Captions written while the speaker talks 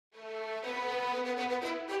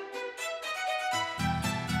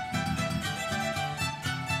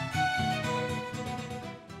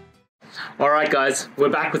Alright guys, we're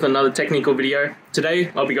back with another technical video. Today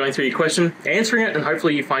I'll be going through your question, answering it, and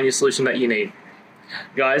hopefully you find your solution that you need.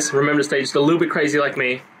 Guys, remember to stay just a little bit crazy like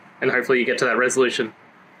me, and hopefully you get to that resolution.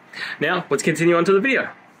 Now, let's continue on to the video.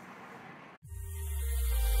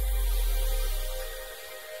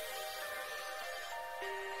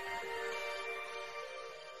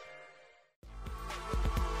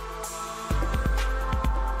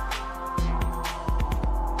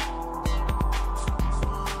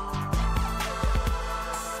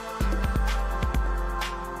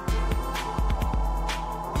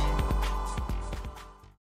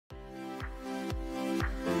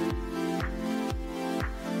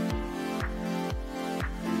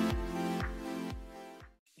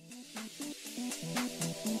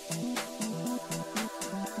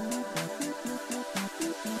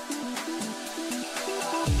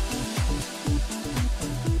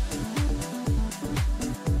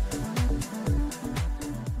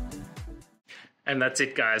 And that's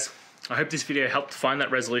it guys. I hope this video helped find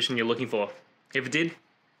that resolution you're looking for. If it did,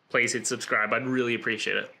 please hit subscribe, I'd really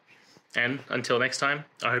appreciate it. And until next time,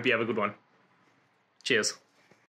 I hope you have a good one. Cheers.